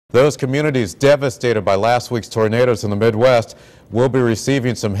Those communities devastated by last week's tornadoes in the Midwest will be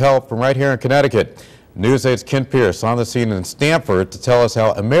receiving some help from right here in Connecticut. News 8's Ken Pierce on the scene in Stamford to tell us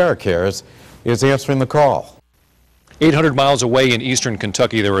how AmeriCares is answering the call. 800 miles away in eastern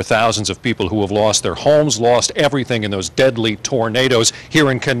Kentucky, there are thousands of people who have lost their homes, lost everything in those deadly tornadoes.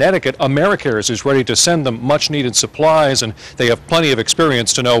 Here in Connecticut, AmeriCares is ready to send them much-needed supplies, and they have plenty of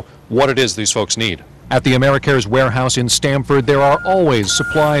experience to know what it is these folks need. At the AmeriCares warehouse in Stamford, there are always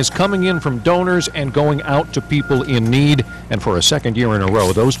supplies coming in from donors and going out to people in need. And for a second year in a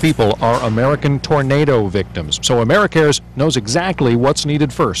row, those people are American tornado victims. So AmeriCares knows exactly what's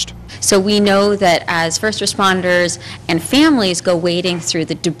needed first. So we know that as first responders and families go wading through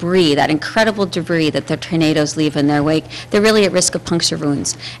the debris, that incredible debris that the tornadoes leave in their wake, they're really at risk of puncture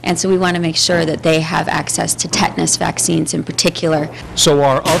wounds. And so we want to make sure that they have access to tetanus vaccines in particular. So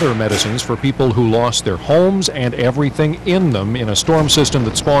are other medicines for people who lost their homes and everything in them in a storm system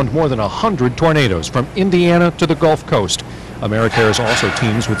that spawned more than 100 tornadoes from Indiana to the Gulf Coast. AmeriCares also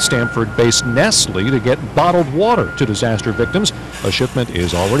teams with Stamford-based Nestle to get bottled water to disaster victims. A shipment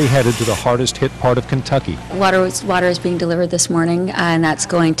is already headed to the hardest hit part of Kentucky. Water is being delivered this morning, and that's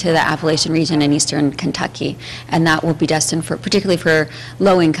going to the Appalachian region in eastern Kentucky, and that will be destined for particularly for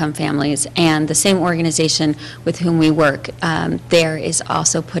low-income families. And the same organization with whom we work there is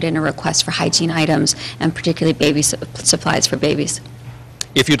also put in a request for hygiene items and particularly baby supplies for babies.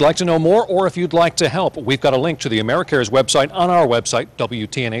 If you'd like to know more or if you'd like to help, we've got a link to the AmeriCares website on our website,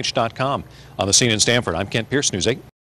 WTNH.com. On the scene in Stamford, I'm Kent Pierce, News 8.